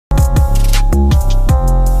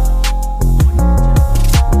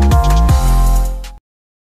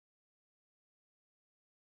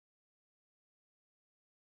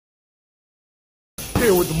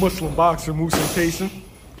here with the Muslim boxer, Muhsin Cason.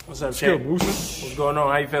 What's up, champ? Muhsin? What's going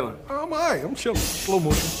on? How you feeling? I'm all right. I'm chilling. Slow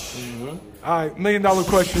motion. All right, $1 million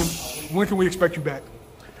question. When can we expect you back?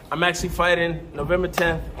 I'm actually fighting November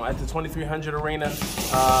 10th at the 2300 Arena.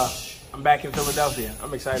 I'm back in Philadelphia.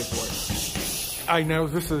 I'm excited for it. All right, now,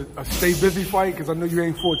 is this a stay busy fight? Because I know you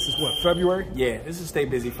ain't fought since, what, February? Yeah, this is a stay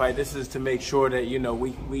busy fight. This is to make sure that, you know,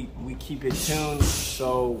 we keep it tuned.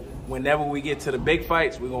 So whenever we get to the big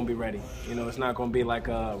fights, we're going to be ready. You know, it's not going to be like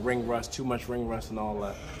a ring rust, too much ring rust and all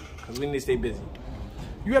that. Because we need to stay busy.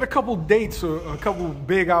 You had a couple dates or a couple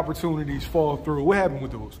big opportunities fall through. What happened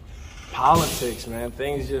with those? Politics, man.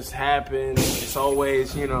 Things just happen. It's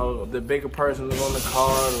always, you know, the bigger person is on the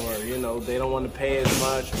card, or, you know, they don't want to pay as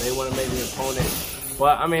much, or they want to make the opponent.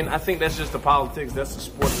 But, I mean, I think that's just the politics. That's the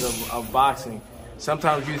sport of boxing.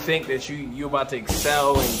 Sometimes you think that you're about to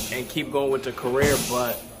excel and keep going with the career,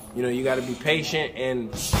 but, you know, you got to be patient and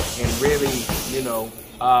really, you know,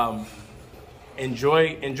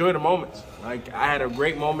 enjoy the moments. Like, I had a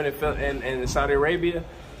great moment in Saudi Arabia.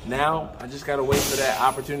 Now, I just got to wait for that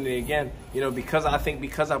opportunity again. You know, because I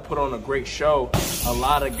put on a great show, a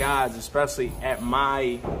lot of guys, especially at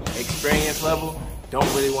my experience level,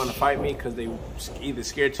 don't really want to fight me because they either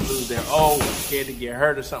scared to lose their or scared to get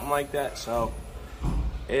hurt or something like that. So,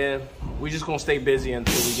 yeah, we just going to stay busy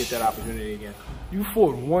until we get that opportunity again. You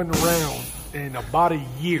fought one round in about a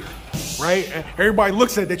year, right? Everybody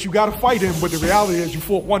looks at that you got to fight him, but the reality is you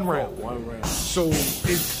fought one round. One round. So,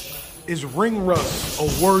 is ring rust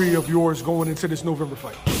a worry of yours going into this November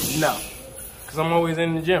fight? No, because I'm always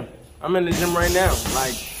in the gym. I'm in the gym right now.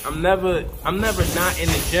 Like, I'm never not in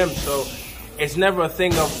the gym, so it's never a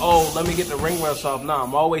thing of, oh, let me get the ring rust off. No,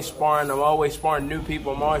 I'm always sparring. I'm always sparring new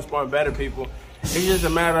people. I'm always sparring better people. It's just a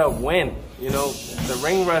matter of when, you know. The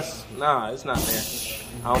ring rust, nah, it's not there.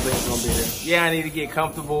 I don't think it's going to be there. Yeah, I need to get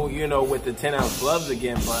comfortable, you know, with the 10-ounce gloves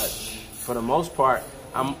again, but for the most part,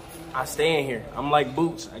 I stay in here. I'm like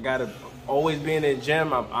Boots. I gotta always be in the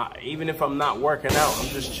gym. Even if I'm not working out, I'm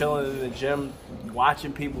just chilling in the gym,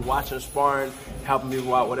 watching people, watching sparring, helping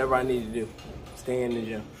people out, whatever I need to do. Stay in the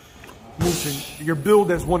gym. Muhsin, you're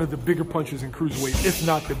billed as one of the bigger punchers in Cruiserweight, if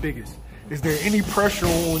not the biggest. Is there any pressure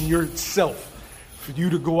on yourself for you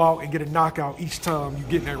to go out and get a knockout each time you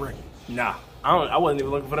get in that ring? Nah, I wasn't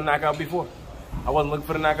even looking for the knockout before. I wasn't looking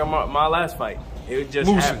for the knockout my last fight. It just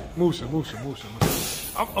happened. Muhsin.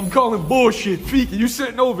 I'm calling bullshit, Feek. You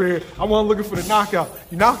sitting over here, I wasn't looking for the knockout.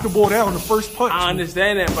 You knocked the ball down the first punch. I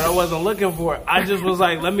understand that, but I wasn't looking for it. I just was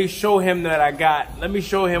like, let me show him that I got. Let me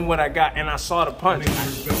show him what I got, and I saw the punch.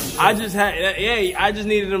 I just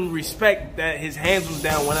needed him to respect that his hands was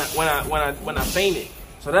down when I fainted.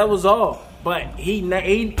 So that was all. But he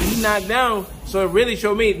knocked down, so it really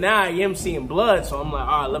showed me now I am seeing blood. So I'm like,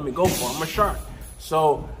 all right, let me go for it. I'm a shark.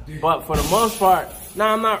 So, but for the most part,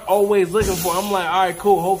 now I'm not always looking for it. I'm like, all right,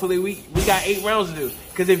 cool. Hopefully we got 8 rounds to do.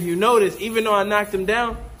 Because if you notice, even though I knocked him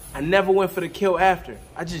down, I never went for the kill after.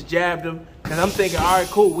 I just jabbed him because I'm thinking, all right,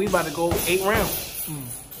 cool. We about to go 8 rounds.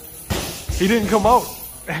 He didn't come out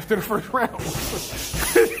after the first round.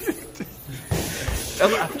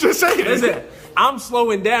 I'm just saying. Listen, I'm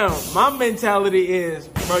slowing down. My mentality is,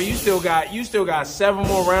 bro, you still got 7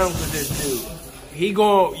 more rounds with this dude.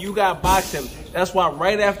 You got box him. That's why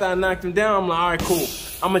right after I knocked him down, I'm like, all right, cool.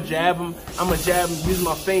 I'm going to jab him, use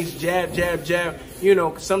my feints, jab. You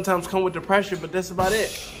know, sometimes come with the pressure, but that's about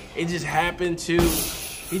it. He just happened to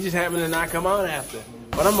knock him out after.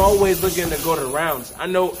 But I'm always looking to go to the rounds. I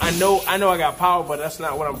know I got power, but that's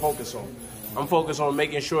not what I'm focused on. I'm focused on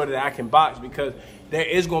making sure that I can box, because there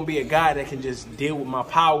is going to be a guy that can just deal with my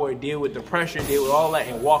power, deal with the pressure, deal with all that,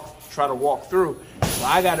 and try to walk through. So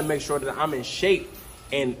I got to make sure that I'm in shape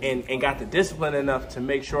and got the discipline enough to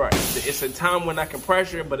make sure it's a time when I can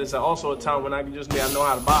pressure, but it's also a time when I can just I know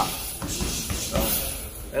how to box. So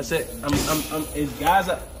that's it.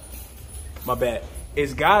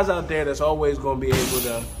 It's guys out there that's always going to be able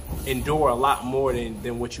to endure a lot more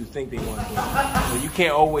than what you think they want to do. So you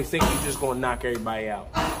can't always think you're just going to knock everybody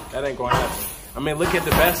out. That ain't going to happen. I mean, look at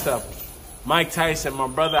the best of them. Mike Tyson, my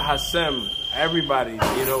brother Hasem, everybody,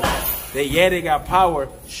 you know, they got power.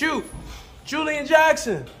 Shoot, Julian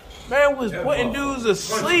Jackson, man was putting dudes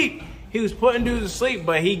asleep. He was putting dudes asleep,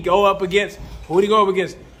 but he go up against, who'd he go up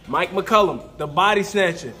against? Mike McCullum, the body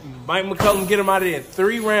snatcher. Mike McCullum get him out of there in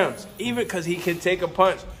 3 rounds, even because he can take a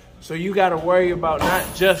punch. So you got to worry about not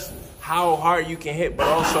just how hard you can hit, but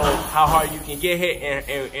also how hard you can get hit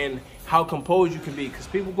and how composed you can be, because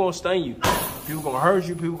people going to stun you. People going to hurt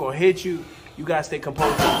you. People going to hit you. You got to stay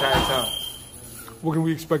composed the entire time. What can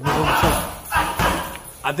we expect November 10th?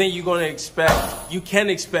 I think you can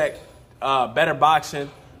expect better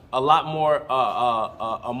boxing, a lot more,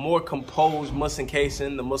 a more composed Muhsin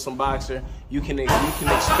Cason, the Muslim boxer. You can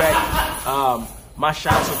expect my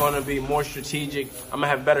shots are going to be more strategic. I'm gonna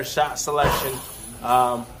have better shot selection,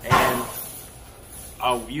 and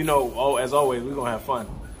as always, we're gonna have fun.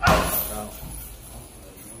 So.